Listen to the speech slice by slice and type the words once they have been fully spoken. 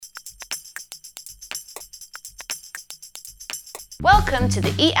Welcome to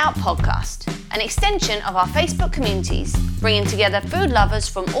the Eat Out podcast, an extension of our Facebook communities, bringing together food lovers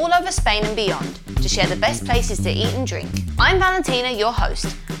from all over Spain and beyond to share the best places to eat and drink. I'm Valentina, your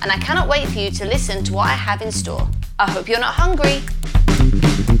host, and I cannot wait for you to listen to what I have in store. I hope you're not hungry.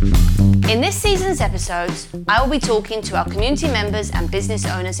 In this season's episodes, I will be talking to our community members and business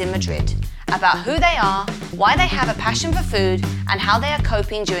owners in Madrid about who they are, why they have a passion for food, and how they are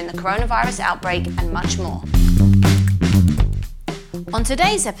coping during the coronavirus outbreak, and much more. On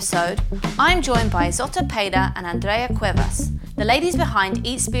today's episode, I'm joined by Isotta Peda and Andrea Cuevas, the ladies behind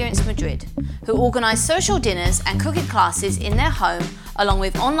Eatsperience Madrid, who organise social dinners and cooking classes in their home, along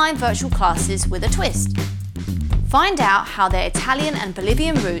with online virtual classes with a twist. Find out how their Italian and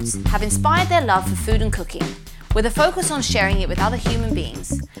Bolivian roots have inspired their love for food and cooking, with a focus on sharing it with other human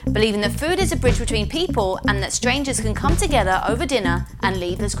beings, believing that food is a bridge between people and that strangers can come together over dinner and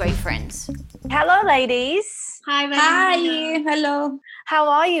leave as great friends. Hello, ladies. Hi, Hi, hello. How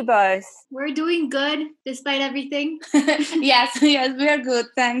are you both? We're doing good despite everything. yes, we are good.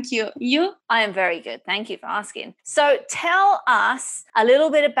 Thank you. You? I am very good. Thank you for asking. So tell us a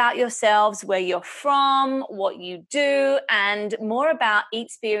little bit about yourselves, where you're from, what you do, and more about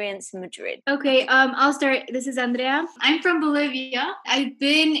Eatsperience Madrid. Okay, I'll start. This is Andrea. I'm from Bolivia. I've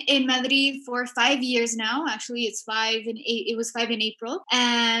been in Madrid for 5 years now. Actually, it's 5 and 8. It was 5 in April.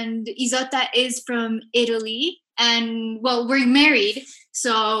 And Isotta is from Italy. And well, we're married.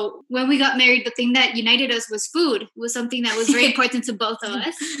 So when we got married, the thing that united us was food. It was something that was very important to both of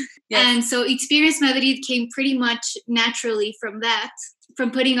us. Yes. And so Eatsperience Madrid came pretty much naturally from that, from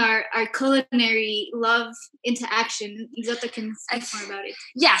putting our culinary love into action. Isotta can speak more about it.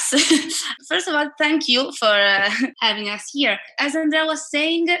 Yes. First of all, thank you for having us here. As Andrea was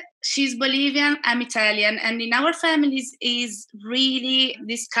saying, she's Bolivian, I'm Italian, and in our families is really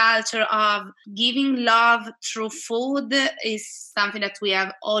this culture of giving love through food is something that we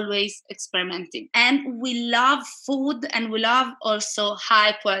have always experimented. And we love food, and we love also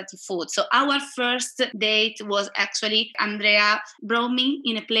high quality food. So our first date was actually Andrea brought me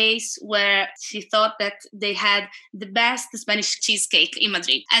in a place where she thought that they had the best Spanish cheesecake in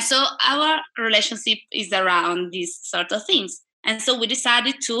Madrid. And so our relationship is around these sort of things. And so we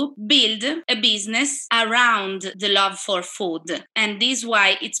decided to build a business around the love for food. And this is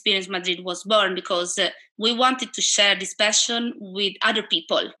why Eatsperience Madrid was born, because we wanted to share this passion with other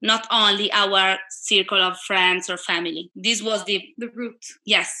people, not only our circle of friends or family. This was the root.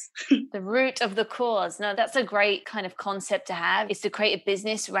 Yes. The root of the cause. No, that's a great kind of concept to have, is to create a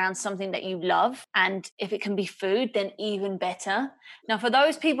business around something that you love. And if it can be food, then even better. Now, for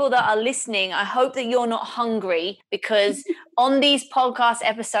those people that are listening, I hope that you're not hungry, because on these podcast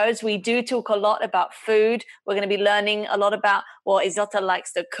episodes, we do talk a lot about food. We're going to be learning a lot about what Isotta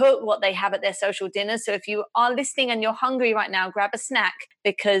likes to cook, what they have at their social dinners. So if you are listening and you're hungry right now, grab a snack,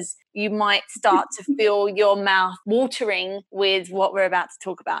 because you might start to feel your mouth watering with what we're about to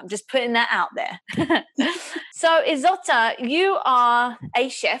talk about. I'm just putting that out there. So Isotta, you are a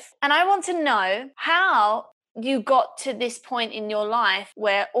chef, and I want to know how you got to this point in your life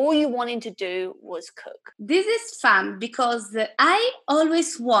where all you wanted to do was cook. This is fun because I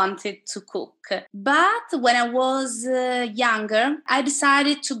always wanted to cook. But when I was younger, I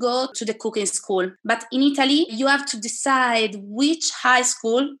decided to go to the cooking school. But in Italy, you have to decide which high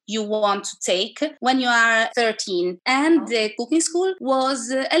school you want to take when you are 13. And the cooking school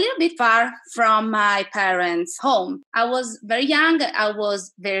was a little bit far from my parents' home. I was very young. I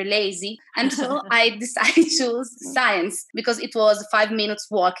was very lazy. And so I decided to choose science because it was 5 minutes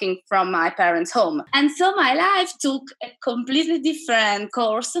walking from my parents' home. And so my life took a completely different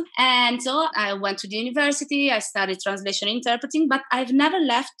course. And so I went to the university, I studied translation interpreting, but I've never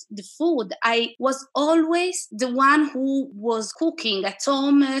left the food. I was always the one who was cooking at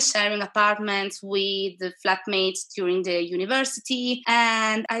home, sharing apartments with the flatmates during the university.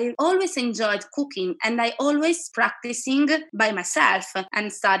 And I always enjoyed cooking, and I always practicing by myself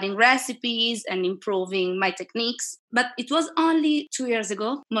and studying recipes and improving my techniques. But it was only 2 years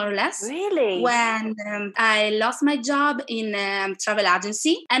ago, more or less. Really? When I lost my job in a travel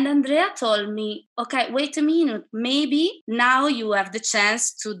agency. And Andrea told me, okay, wait a minute. Maybe now you have the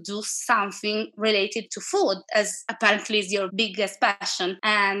chance to do something related to food, as apparently is your biggest passion.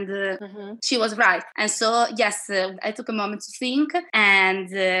 And she was right. And so, yes, I took a moment to think.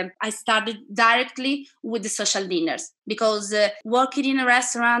 And I started directly with the social dinners. Because working in a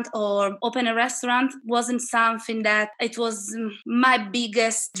restaurant or open a restaurant wasn't something that it was my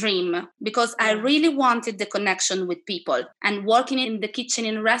biggest dream, because I really wanted the connection with people, and working in the kitchen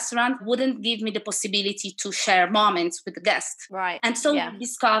in a restaurant wouldn't give me the possibility to share moments with the guests. Right. And so we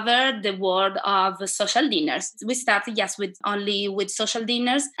discovered the world of social dinners. We started, with social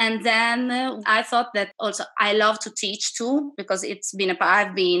dinners. And then I thought that also I love to teach too, because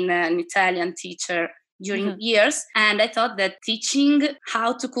I've been an Italian teacher during years. And I thought that teaching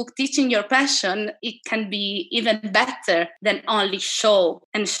how to cook, teaching your passion, it can be even better than only show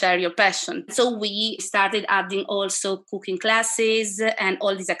and share your passion. So we started adding also cooking classes and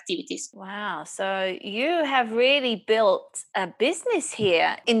all these activities. Wow. So you have really built a business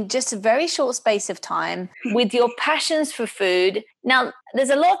here in just a very short space of time with your passions for food. Now,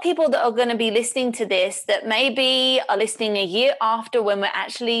 there's a lot of people that are going to be listening to this that maybe are listening a year after when we're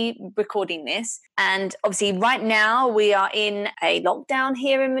actually recording this. And obviously right now we are in a lockdown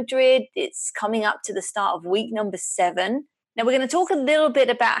here in Madrid. It's coming up to the start of week number 7. Now, we're going to talk a little bit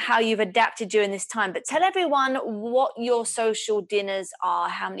about how you've adapted during this time, but tell everyone what your social dinners are,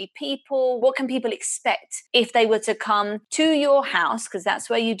 how many people, what can people expect if they were to come to your house, because that's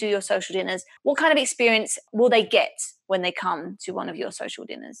where you do your social dinners. What kind of experience will they get when they come to one of your social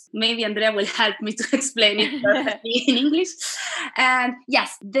dinners? Maybe Andrea will help me to explain it perfectly in English. And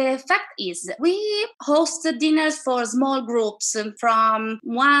yes, the fact is we host dinners for small groups from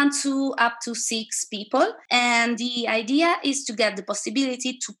 1 to up to 6 people. And the idea is to get the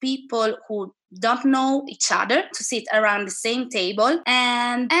possibility to people who don't know each other to sit around the same table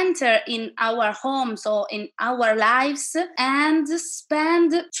and enter in our homes or in our lives and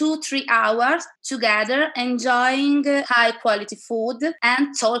spend 2-3 hours together enjoying high quality food and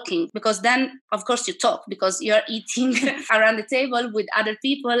talking, because then of course you talk because you're eating around the table with other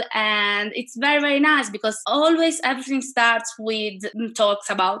people, and it's very, very nice because always everything starts with talks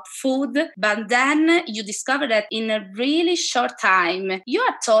about food, but then you discover that in a really short time you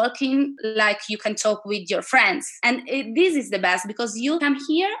are talking like you can talk with your friends. And this is the best, because you come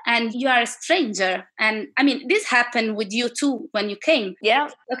here and you are a stranger. And I mean, this happened with you too when you came. Yeah.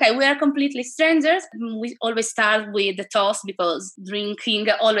 Okay, we are completely strangers. We always start with the toast because drinking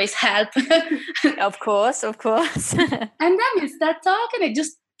always helps. Of course. And then we start talking and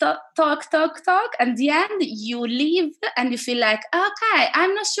just talk. And the end, you leave and you feel like, okay,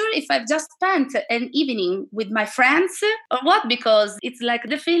 I'm not sure if I've just spent an evening with my friends or what, because it's like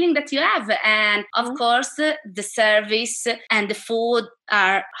the feeling that you have. And of course, the service and the food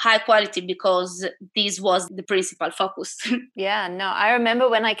are high quality because this was the principal focus. Yeah, no, I remember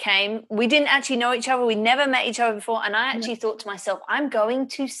when I came, we didn't actually know each other. We never met each other before. And I actually thought to myself, I'm going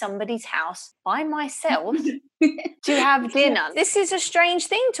to somebody's house by myself to have dinner. This is a strange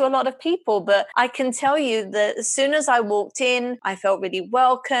thing to a lot of people, but I can tell you that as soon as I walked in, I felt really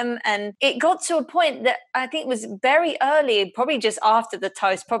welcome. And it got to a point that I think was very early, probably just after the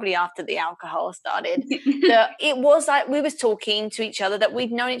toast, probably after the alcohol started, that it was like we was talking to each other, that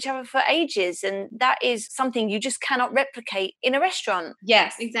we'd known each other for ages. And that is something you just cannot replicate in a restaurant.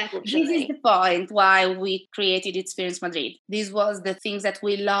 Yes, exactly. This is the point why we created Experience Madrid. This was the things that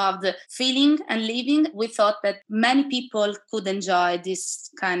we loved feeling and living. We thought that many people could enjoy this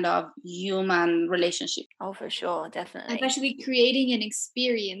kind of human relationship. Oh, for sure, definitely. Especially creating an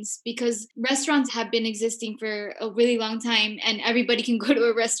experience, because restaurants have been existing for a really long time and everybody can go to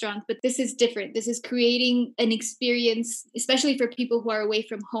a restaurant, but this is different. This is creating an experience, especially for people who are away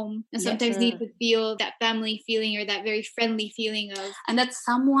from home and sometimes need to feel that family feeling or that very friendly feeling of, and that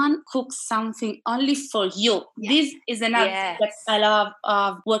someone cooks something only for you. This is another thing that I love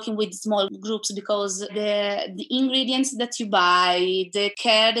of working with small groups, because the ingredients that you buy, the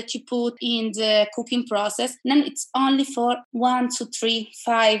care that you put in the cooking process, then it's only for 1, 2, 3,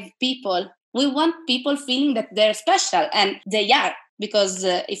 5 people. We want people feeling that they're special, and they are. Because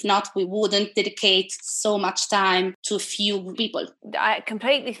if not, we wouldn't dedicate so much time to a few people. I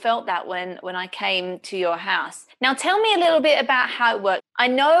completely felt that when I came to your house. Now, tell me a little bit about how it works. I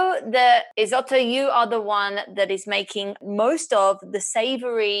know that, Isotta, you are the one that is making most of the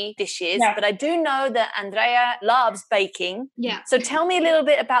savory dishes, but I do know that Andrea loves baking. Yeah. So tell me a little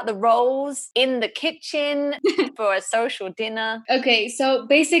bit about the roles in the kitchen for a social dinner. Okay, so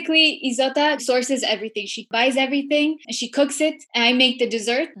basically, Isotta sources everything. She buys everything and she cooks it, and I make the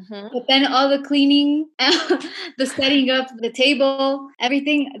dessert. But then all the cleaning, the setting up the table,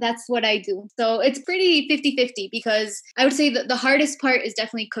 everything, that's what I do. So it's pretty 50-50, because I would say that the hardest part is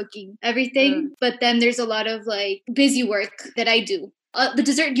definitely cooking everything. But then there's a lot of like busy work that I do. The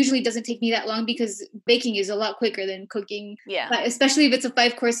dessert usually doesn't take me that long because baking is a lot quicker than cooking. Yeah. But especially if it's a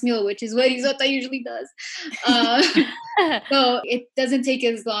 5-course meal, which is what Isotta usually does. So it doesn't take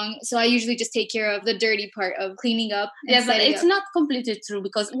as long. So I usually just take care of the dirty part of cleaning up. Yeah, but it's not completely true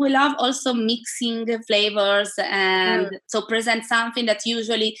because we love also mixing flavors and so present something that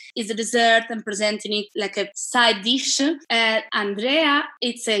usually is a dessert and presenting it like a side dish. Andrea,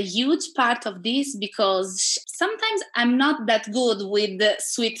 it's a huge part of this because sometimes I'm not that good with the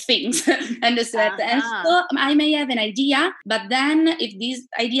sweet things and dessert. And so I may have an idea, but then if this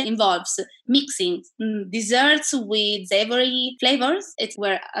idea involves mixing desserts with savory flavors, it's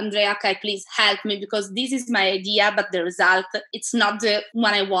where Andrea, can please help me because this is my idea, but the result, it's not the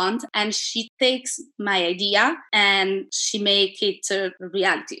one I want. And she takes my idea and she make it a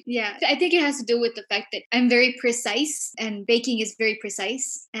reality. Yeah, I think it has to do with the fact that I'm very precise and baking is very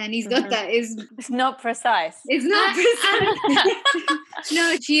precise. And Isotta is... It's not precise. It's not precise.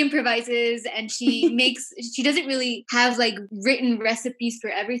 No, she improvises and she doesn't really have like written recipes for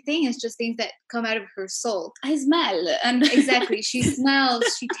everything. It's just things that come out of her soul. I smell. And exactly. She smells,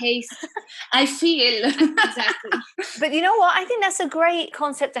 she tastes. I feel. Exactly. But you know what? I think that's a great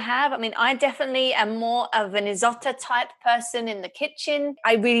concept to have. I mean, I definitely am more of an Isotta type person in the kitchen.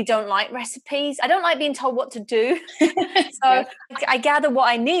 I really don't like recipes. I don't like being told what to do. So I gather what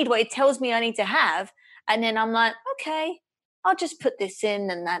I need, what it tells me I need to have. And then I'm like, okay, I'll just put this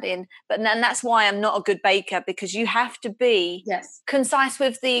in and that in. But then that's why I'm not a good baker, because you have to be concise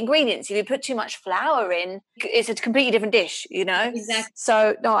with the ingredients. If you put too much flour in, it's a completely different dish, you know? Exactly.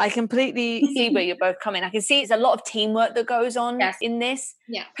 So, no, I completely see where you're both coming. I can see it's a lot of teamwork that goes on in this.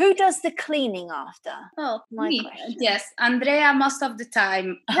 Yeah. Who does the cleaning after? Oh, my me. question. Yes, Andrea most of the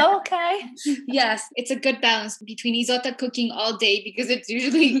time. Okay. Yes. It's a good balance between Isotta cooking all day because it's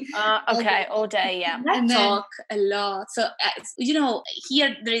usually... all day, yeah. I talk a lot. So, you know,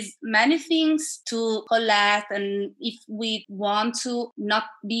 here there is many things to collect, and if we want to not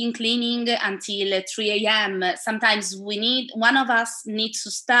be cleaning until 3 a.m., sometimes one of us needs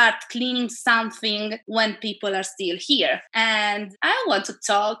to start cleaning something when people are still here. And I want to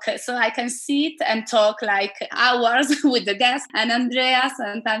talk, so I can sit and talk like hours with the guests. And Andrea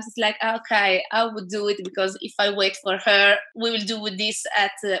sometimes it's like, okay, I would do it because if I wait for her, we will do this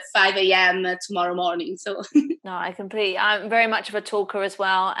at 5 a.m. tomorrow morning. So no, I'm very much of a talker as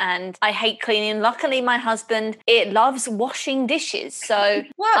well, and I hate cleaning. Luckily, my husband loves washing dishes, so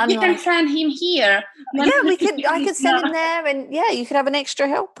you can send him here. I could send him there, and you could have an extra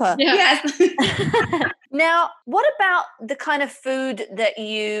helper. Yeah. Yes. Now, what about the kind of food that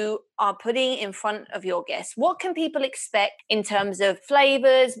you are putting in front of your guests? What can people expect in terms of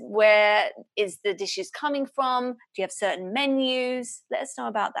flavors? Where is the dishes coming from? Do you have certain menus? Let us know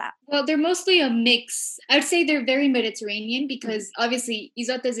about that. Well, they're mostly a mix. I would say they're very Mediterranean because obviously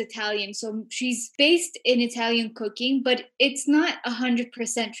Isotta is Italian. So she's based in Italian cooking, but it's not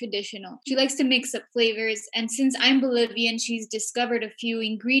 100% traditional. She likes to mix up flavors. And since I'm Bolivian, she's discovered a few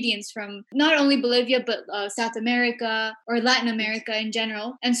ingredients from not only Bolivia, but South America or Latin America in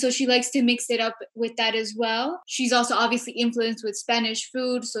general. And so she likes to mix it up with that as well. She's also obviously influenced with Spanish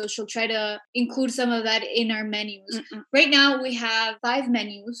food, so she'll try to include some of that in our menus. Right now we have 5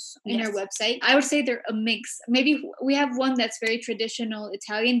 menus in our website. I would say they're a mix. Maybe we have one that's very traditional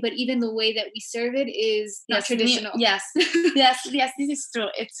Italian, but even the way that we serve it is not traditional. Yes, this is true.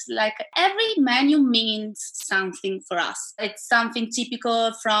 It's like every menu means something for us. It's something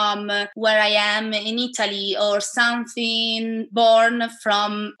typical from where I am in Italy, or something born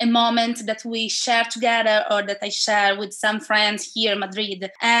from a moment that we share together or that I share with some friends here in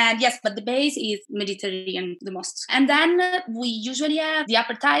Madrid. And yes, but the base is Mediterranean the most. And then we usually have the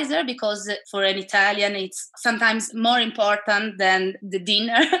appetizer because for an Italian, it's sometimes more important than the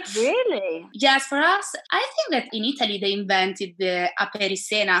dinner. Really? Yes, for us, I think that in Italy they invented the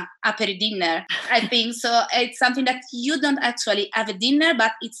apericena, dinner. I think so. It's something that you don't actually have a dinner,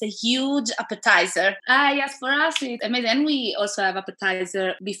 but it's a huge appetizer. Yes, for us it's amazing. And we also have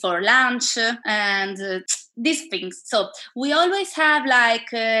appetizer before lunch and these things. So we always have like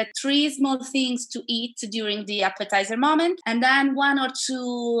 3 small things to eat during the appetizer moment, and then 1 or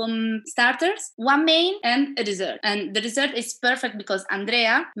 2 starters, 1 main, and a dessert. And the dessert is perfect because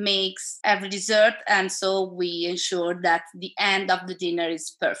Andrea makes every dessert, and so we ensure that the end of the dinner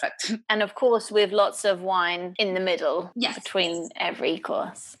is perfect. And of course, with lots of wine in the middle between every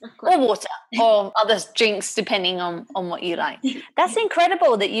course. Or water, or other drinks, depending on what you like. That's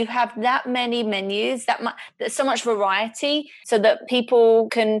incredible that you have that many menus. there's so much variety so that people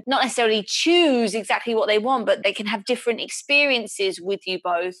can not necessarily choose exactly what they want, but they can have different experiences with you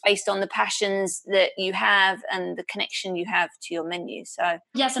both based on the passions that you have and the connection you have to your menu. So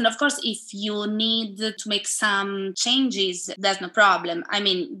yes, and of course, if you need to make some changes, there's no problem. I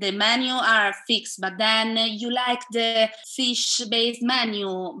mean, the menu are fixed, but then you like the fish-based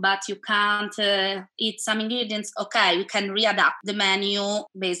menu, but you can't eat some ingredients. Okay, you can readapt the menu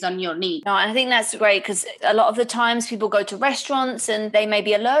based on your need. No, I think that's great because a lot of the times people go to restaurants and they may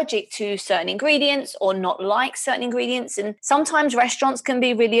be allergic to certain ingredients or not like certain ingredients. And sometimes restaurants can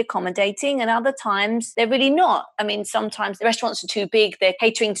be really accommodating and other times they're really not. I mean, sometimes the restaurants are too big, they're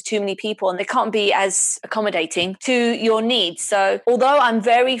catering to too many people and they can't be as accommodating to your needs. So although I'm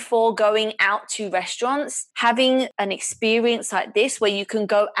very for going out to restaurants, having an experience like this where you can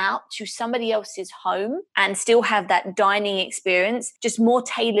go out to somebody else's home and still have that dining experience, just more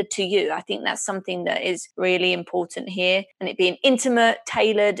tailored to you. I think that's something that is really important here, and it being intimate,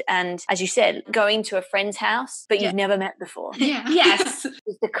 tailored, and as you said, going to a friend's house but you've never met before. Yeah. Yes.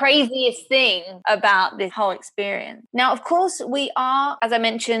 It's the craziest thing about this whole experience. Now, of course, we are, as I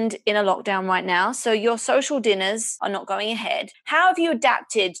mentioned, in a lockdown right now, so your social dinners are not going ahead. How have you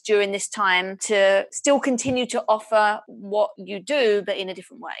adapted during this time to still continue to offer what you do but in a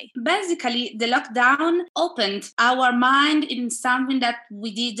different way? Basically, the lockdown opened our mind in something that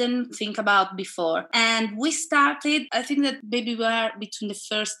we didn't think about before. And we started, I think that maybe we were between the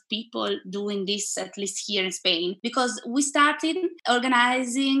first people doing this, at least here in Spain, because we started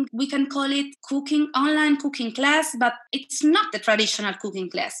organizing, we can call it online cooking class, but it's not the traditional cooking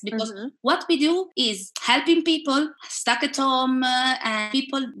class because what we do is helping people stuck at home and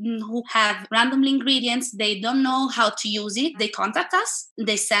people who have randomly ingredients, they don't know how to use it. They contact us,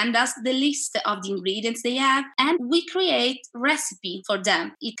 they send us the list of the ingredients they have, and we create recipe for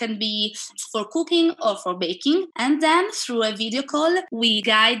them. It can be for cooking or for baking. And then through a video call, we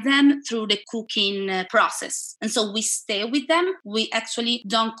guide them through the cooking process. And so we stay with them. We actually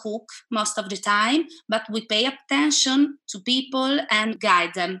don't cook most of the time, but we pay attention to people and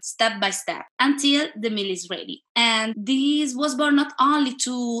guide them step by step until the meal is ready. And this was born not only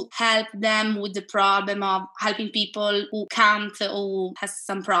to help them with the problem of helping people who can't or who has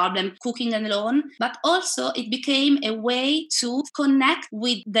some problem cooking alone, but also it became a way to connect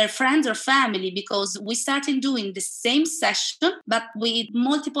with their friends or family because we started doing the same session, but with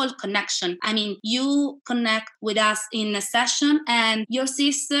multiple connection. I mean, you connect with us in a session and your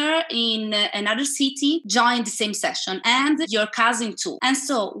sister in another city joined the same session and your cousin too. And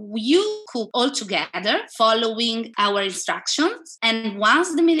so you cook all together following our instructions. And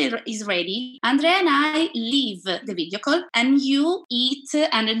once the meal is ready, Andrea and I leave the video call and you eat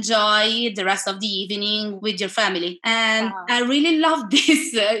and enjoy the rest of the evening with your family. And Wow. I really love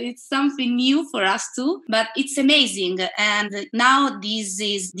this. It's something new for us too, but it's amazing. And now this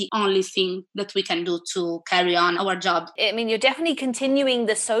is the only thing that we can do to carry on our job. I mean, you're definitely continuing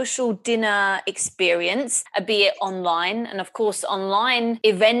the social dinner experience, be it online. And of course, online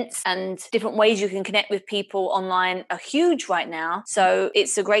events and different ways you can connect with people online are huge right now. So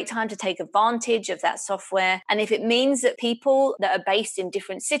it's a great time to take advantage of that software. And if it means that people that are based in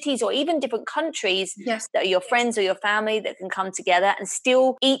different cities or even different countries, Yes, that are your friends or your family that can come together and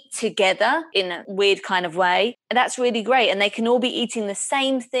still eat together in a weird kind of way, that's really great. And they can all be eating the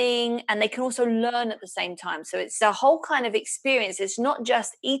same thing and they can also learn at the same time. So it's a whole kind of experience. It's not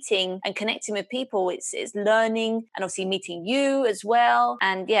just eating and connecting with people, it's learning and obviously meeting you as well.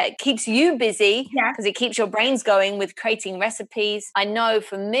 And yeah, it keeps you busy because it keeps your brains going with creating recipes. I know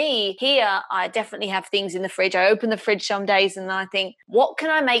for me here, I definitely have things in the fridge. I open the fridge some days and I think, what can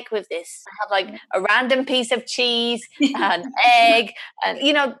I make with this? I have like a random piece of cheese, an egg, and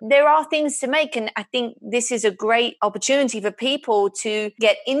you know, there are things to make. And I think this is a great opportunity for people to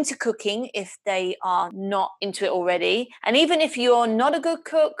get into cooking if they are not into it already. And even if you're not a good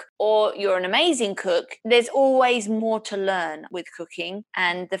cook or you're an amazing cook, there's always more to learn with cooking.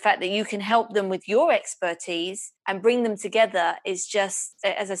 And the fact that you can help them with your expertise and bring them together is just,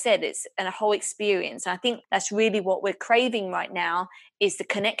 as I said, it's a whole experience. And I think that's really what we're craving right now, is the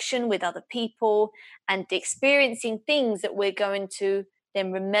connection with other people and experiencing things that we're going to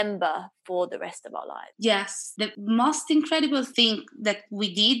then remember for the rest of our lives. Yes, the most incredible thing that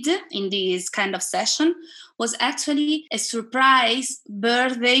we did in this kind of session was actually a surprise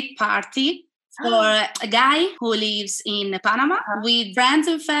birthday party for a guy who lives in Panama with friends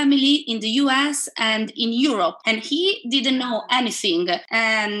and family in the US and in Europe. And he didn't know anything.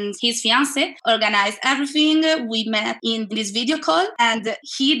 And his fiance organized everything. We met in this video call and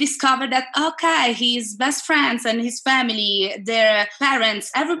he discovered that, okay, his best friends and his family, their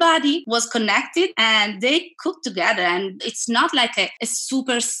parents, everybody was connected and they cooked together. And it's not like a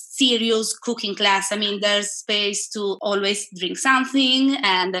super serious cooking class. I mean, there's space to always drink something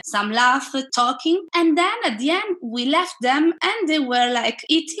and some laugh, talking. And then at the end, we left them and they were like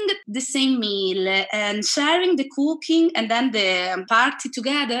eating the same meal and sharing the cooking and then the party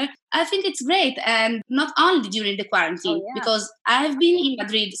together. I think it's great. And not only during the quarantine, because I've been in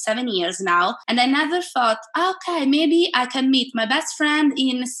Madrid 7 years now, and I never thought, okay, maybe I can meet my best friend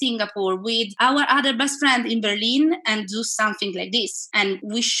in Singapore with our other best friend in Berlin and do something like this. And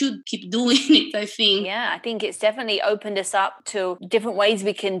we should keep doing it, I think. Yeah, I think it's definitely opened us up to different ways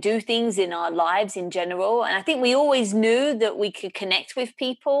we can do things in our lives in general. And I think we always knew that we could connect with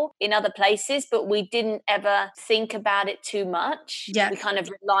people in other places, but we didn't ever think about it too much. Yeah. We kind of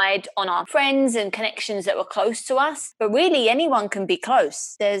relied on our friends and connections that were close to us, but really anyone can be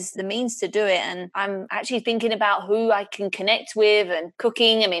close. There's the means to do it. And I'm actually thinking about who I can connect with and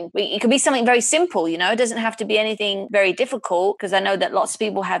cooking. I mean, it could be something very simple, you know, it doesn't have to be anything very difficult, because I know that lots of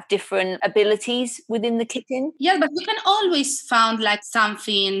people have different abilities within the kitchen. Yeah, but we can always find like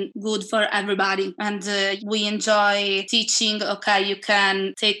something good for everybody. And we enjoy teaching, okay, you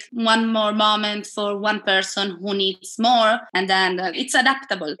can take one more moment for one person who needs more, and then it's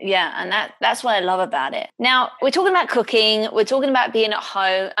adaptable. Yeah, and that's what I love about it. Now, we're talking about cooking, we're talking about being at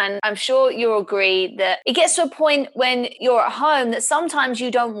home, and I'm sure you'll agree that it gets to a point when you're at home that sometimes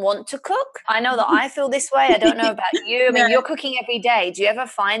you don't want to cook. I know that I feel this way. I don't know about you. I mean, you're cooking every day. Do you ever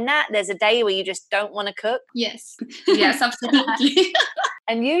find that there's a day where you just don't want to cook? Yes. Yes, absolutely.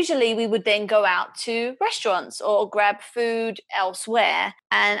 And usually we would then go out to restaurants or grab food elsewhere.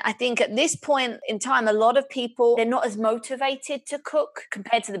 And I think at this point in time, a lot of people, they're not as motivated to cook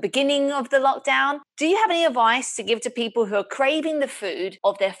compared to the beginning of the lockdown. Do you have any advice to give to people who are craving the food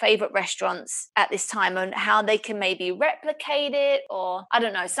of their favorite restaurants at this time on how they can maybe replicate it? Or, I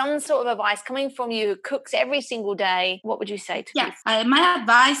don't know, some sort of advice coming from you who cooks every single day. What would you say to people? My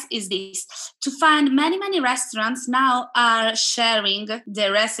advice is this: to find many restaurants now are sharing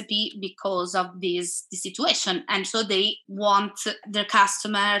their recipe because of this situation, and so they want their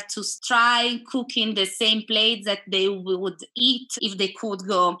customer to try cooking the same plates that they would eat if they could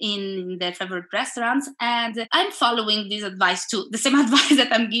go in their favorite restaurants. And I'm following this advice too, the same advice that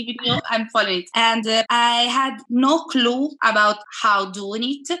I'm giving you, I'm following it. And I had no clue about how doing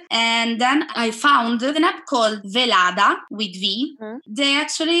it, and then I found an app called Velada with V. They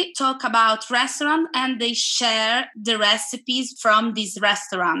actually talk about restaurants and they share the recipes from these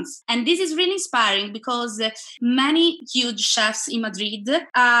restaurants. And this is really inspiring because many huge chefs in Madrid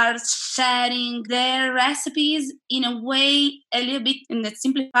are sharing their recipes in a way, a little bit in a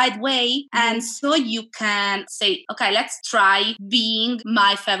simplified way. And so you can say, okay, let's try being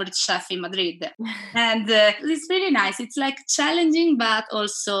my favorite chef in Madrid. And it's really nice. It's like challenging, but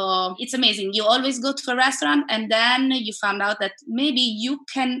also it's amazing. You always go to a restaurant and then you found out that maybe you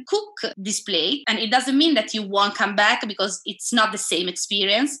can cook this plate. And it doesn't mean that you won't come back because it's not the same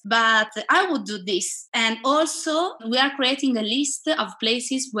experience, but I would do this. And also we are creating a list of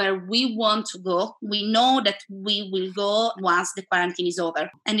places where we want to go. We know that we will go once the quarantine is over.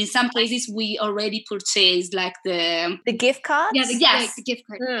 And in some places we already purchased like the gift cards? Yeah, the gift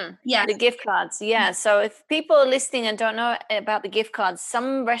card. Yeah, the gift cards. Yeah. So if people are listening and don't know about the gift cards,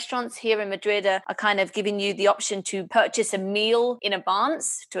 some restaurants here in Madrid are kind of giving you the option to purchase a meal in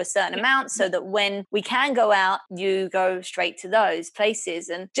advance to a certain amount, so that when we can go out, you go straight to those places.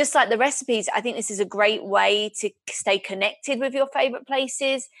 And just like the recipes, I think this is a great way to stay connected with your favorite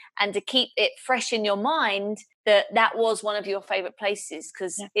places and to keep it fresh in your mind that was one of your favorite places.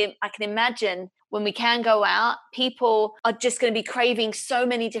 Because I can imagine when we can go out, people are just going to be craving so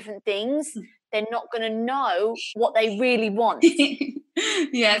many different things. They're not going to know what they really want.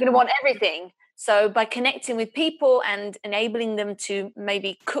 They're going to want everything. So by connecting with people and enabling them to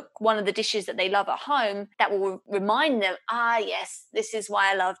maybe cook one of the dishes that they love at home, that will remind them, yes, this is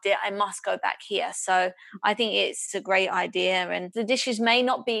why I loved it. I must go back here. So I think it's a great idea. And the dishes may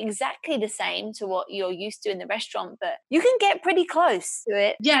not be exactly the same to what you're used to in the restaurant, but you can get pretty close to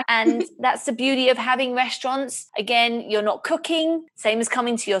it. Yeah. And that's the beauty of having restaurants. Again, you're not cooking, same as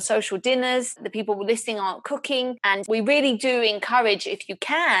coming to your social dinners. The people listening aren't cooking. And we really do encourage, if you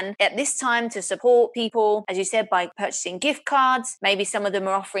can, at this time to support people, as you said, by purchasing gift cards. Maybe some of them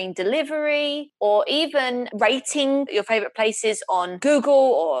are offering delivery or even rating your favorite places on Google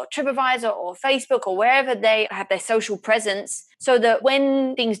or TripAdvisor or Facebook or wherever they have their social presence, so that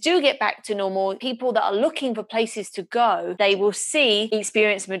when things do get back to normal, people that are looking for places to go, they will see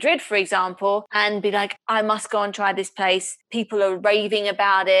Experience Madrid, for example, and be like, I must go and try this place. People are raving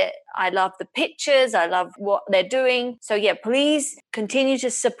about it. I love the pictures. I love what they're doing. So yeah, please continue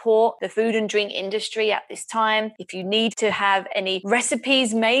to support the food and drink industry at this time. If you need to have any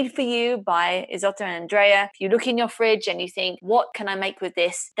recipes made for you by Isotta and Andrea, if you look in your fridge and you think, what can I make with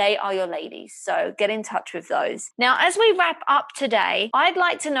this? They are your ladies. So get in touch with those. Now, as we wrap up today, I'd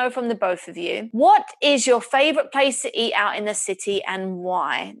like to know from the both of you, what is your favorite place to eat out in the city and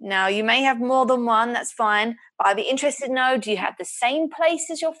why? Now, you may have more than one, that's fine, but I'd be interested to know, do you have the same place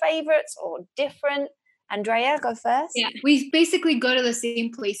as your favorites or different? Andrea, go first. Yeah, we basically go to the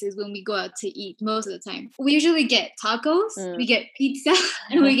same places when we go out to eat most of the time. We usually get tacos, we get pizza,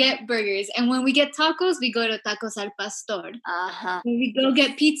 and we get burgers. And when we get tacos, we go to Tacos al Pastor. When we go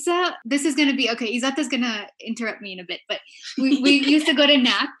get pizza, this is going to be, okay, Isotta's going to interrupt me in a bit, but we used to go to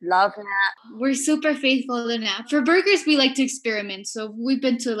Nap. Love Nap. We're super faithful to Nap. For burgers, we like to experiment. So we've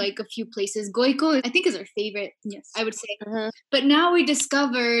been to like a few places. Goico, I think, is our favorite, yes, I would say. But now we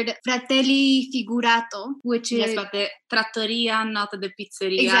discovered Fratelli Figurato, which is but the trattoria, not the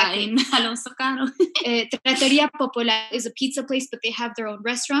pizzeria exactly. in Alonso Caro. Trattoria Popolare is a pizza place, but they have their own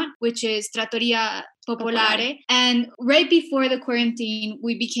restaurant, which is Trattoria Popolare. And right before the quarantine,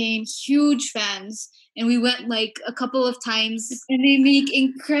 we became huge fans. And we went like a couple of times, and they make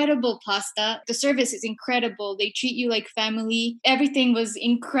incredible pasta. The service is incredible. They treat you like family. Everything was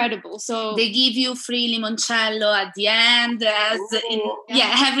incredible. So they give you free limoncello at the end.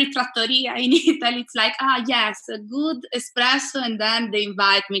 Every trattoria in Italy, it's like, yes, a good espresso, and then they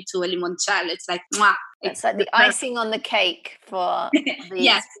invite me to a limoncello. It's like, mwah. It's like the icing on the cake for the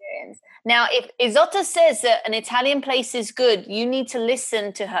experience. Now, if Isotta says that an Italian place is good, you need to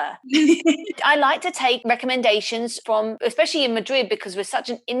listen to her. I like to take recommendations from, especially in Madrid, because we're such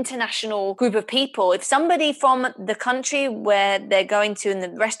an international group of people. If somebody from the country where they're going to and the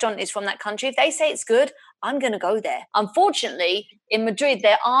restaurant is from that country, if they say it's good, I'm going to go there. Unfortunately, in Madrid,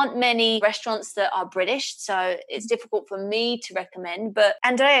 there aren't many restaurants that are British, so it's difficult for me to recommend. But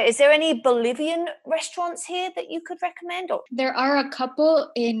Andrea, is there any Bolivian restaurants here that you could recommend? Or? There are a couple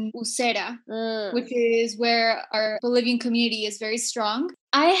in Usera, which is where our Bolivian community is very strong.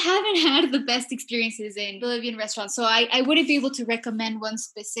 I haven't had the best experiences in Bolivian restaurants, so I wouldn't be able to recommend one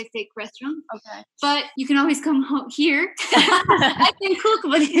specific restaurant. Okay. But you can always come here. I can cook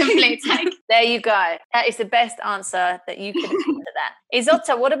Bolivian plates. There you go. That is the best answer that you could have given to that.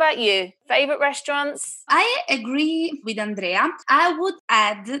 Isotta, what about you? Favorite restaurants? I agree with Andrea. I would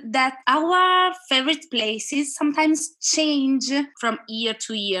add that our favorite places sometimes change from year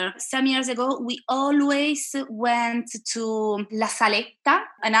to year. Some years ago, we always went to La Saletta,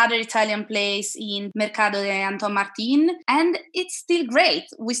 another Italian place in Mercado de Anton Martin, and it's still great.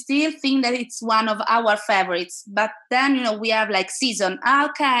 We still think that it's one of our favorites, but then, we have like season.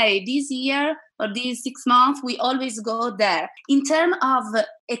 Okay, this year or these 6 months, we always go there. In terms of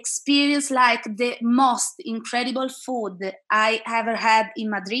experience, like the most incredible food I ever had in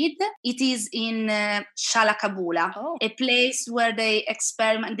Madrid, it is in Xalacabula, a place where they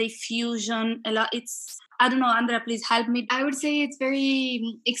experiment, they fusion a lot. I don't know, Andrea, please help me. I would say it's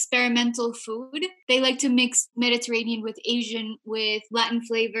very experimental food. They like to mix Mediterranean with Asian with Latin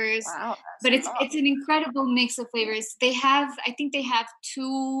flavors. Wow, but it's an incredible mix of flavors. I think they have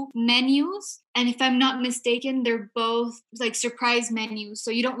 2 menus. And if I'm not mistaken, they're both like surprise menus.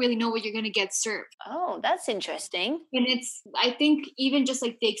 So you don't really know what you're going to get served. Oh, that's interesting. And I think even just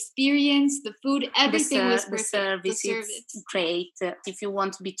like the experience, the food, everything was perfect. The service is great. If you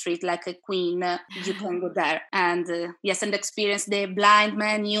want to be treated like a queen, you can go there. And and the experience, the blind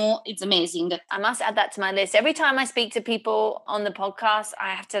menu, it's amazing. I must add that to my list. Every time I speak to people on the podcast, I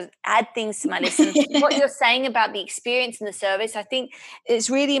have to add things to my list. And what you're saying about the experience and the service, I think it's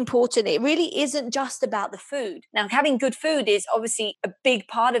really important. It really isn't just about the food. Now, having good food is obviously a big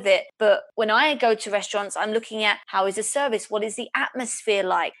part of it. But when I go to restaurants, I'm looking at how is the service? What is the atmosphere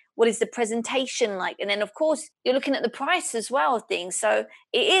like? What is the presentation like? And then, of course, you're looking at the price as well of things. So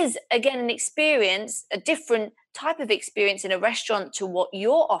it is, again, an experience, a different type of experience in a restaurant to what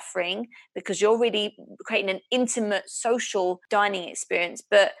you're offering, because you're really creating an intimate social dining experience.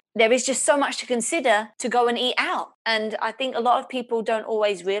 But there is just so much to consider to go and eat out. And I think a lot of people don't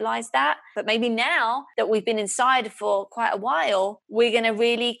always realize that. But maybe now that we've been inside for quite a while, we're going to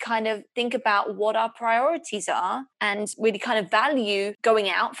really kind of think about what our priorities are and really kind of value going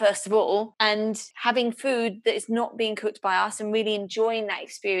out for first of all, and having food that is not being cooked by us and really enjoying that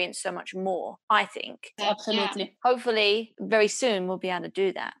experience so much more, I think. Absolutely. Yeah. Hopefully, very soon we'll be able to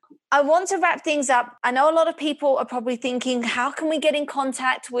do that. I want to wrap things up. I know a lot of people are probably thinking, how can we get in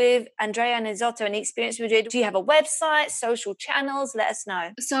contact with Andrea and Isotto and the Experience Madrid? Do you have a website, social channels? Let us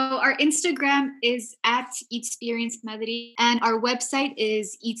know. So our Instagram is at Experience Madrid and our website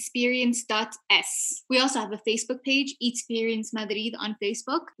is experience.s. We also have a Facebook page, Experience Madrid on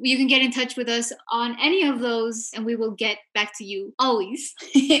Facebook. You can get in touch with us on any of those and we will get back to you always.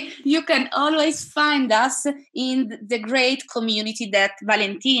 You can always find us in the great community that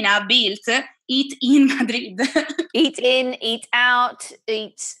Valentina built, Eat in Madrid. Eat in, eat out,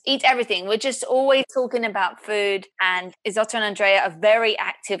 eat everything. We're just always talking about food, and Isotto and Andrea are very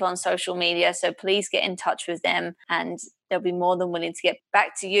active on social media, so please get in touch with them and they'll be more than willing to get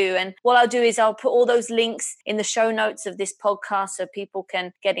back to you. And what I'll do is I'll put all those links in the show notes of this podcast so people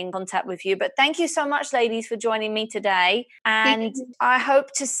can get in contact with you. But thank you so much, ladies, for joining me today. And I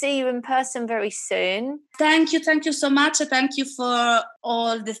hope to see you in person very soon. Thank you so much. Thank you for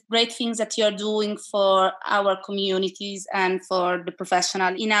all the great things that you're doing for our communities and for the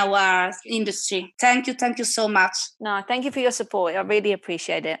professional in our industry. Thank you so much. No, thank you for your support. I really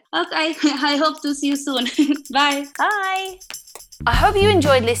appreciate it. Okay, I hope to see you soon. Bye. Bye. I hope you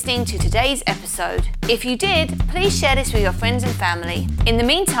enjoyed listening to today's episode. If you did, please share this with your friends and family. In the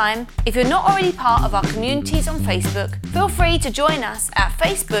meantime, if you're not already part of our communities on Facebook, feel free to join us at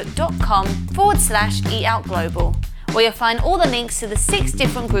facebook.com/eatoutglobal, where you'll find all the links to the 6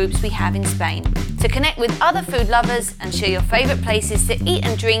 different groups we have in Spain to connect with other food lovers and share your favourite places to eat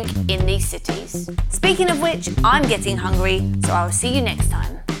and drink in these cities. Speaking of which, I'm getting hungry, so I will see you next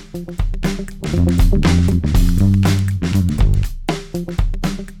time.